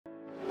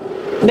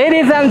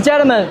Ladies and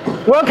gentlemen,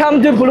 welcome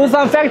to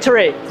Bluesun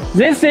Factory.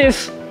 This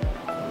is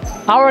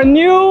our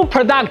new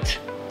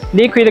product,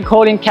 liquid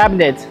cooling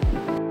cabinet.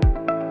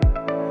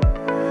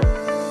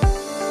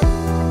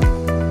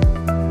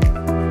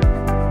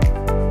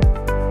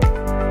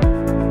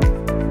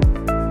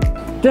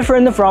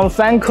 Different from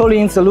fan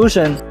cooling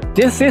solution,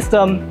 this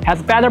system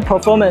has better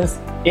performance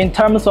in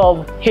terms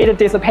of heat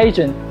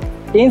dissipation.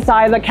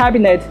 Inside the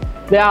cabinet,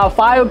 there are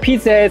 5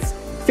 pieces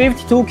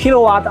 52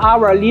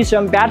 kWh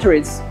lithium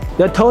batteries.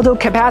 The total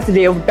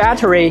capacity of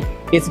battery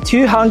is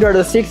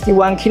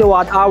 261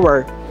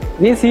 kWh.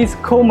 This is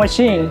cool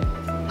machine,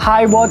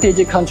 high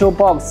voltage control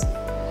box,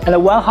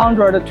 and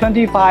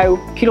 125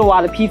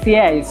 kW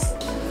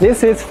PCAs.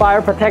 This is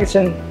fire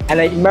protection and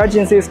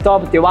emergency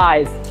stop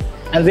device.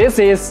 And this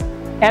is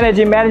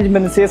energy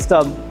management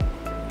system.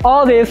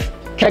 All this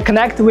can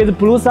connect with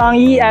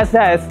Bluesun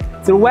ESS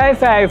through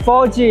Wi-Fi,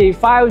 4G,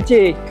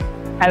 5G,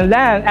 and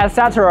LAN,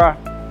 etc.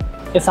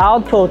 Its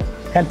output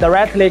can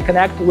directly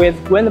connect with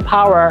wind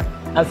power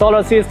and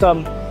solar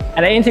system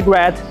and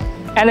integrate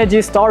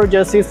energy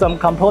storage system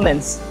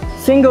components.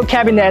 Single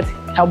cabinet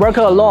can work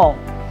alone,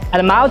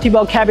 and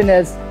multiple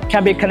cabinets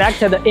can be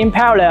connected in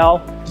parallel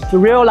to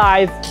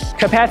realize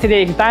capacity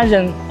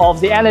expansion of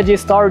the energy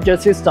storage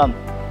system.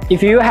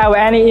 If you have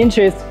any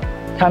interest,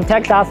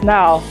 contact us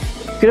now.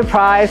 Good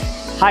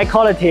price, high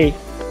quality.